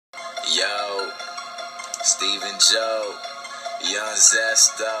Yo, Stephen Joe, Young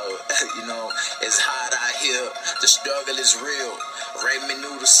Zesto. You know, it's hot out here. The struggle is real. Ramen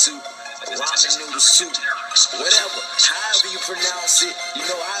noodle soup, ramen noodle soup, whatever. However you pronounce it, you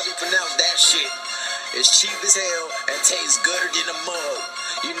know how you pronounce that shit. It's cheap as hell and tastes gooder than a mug.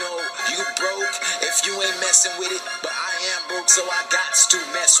 You know, you broke if you ain't messing with it, but I am broke, so I got to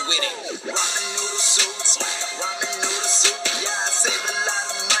mess with it. Ramen noodle soup, ramen noodle soup. Yeah, I save a lot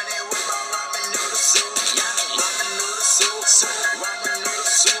of money with my ramen noodle soup. Yeah, ramen noodle soup, ramen noodle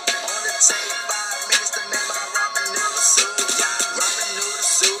soup. Only take 5 minutes to make my ramen noodle soup. Yeah, ramen noodle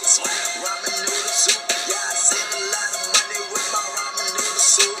soup, ramen noodle soup. Yeah, I save a lot of money with my ramen noodle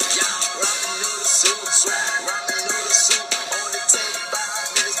soup. Yeah, ramen noodle soup, ramen noodle soup. Only take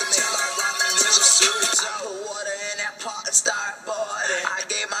 5 minutes to make my ramen noodle soup. I put water in that pot and start boiling. I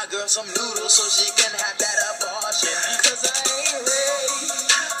gave my girl some noodles so she can have that abortion. Cause I ain't ready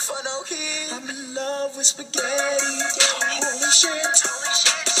for no kid. I'm in love with spaghetti. Holy shit.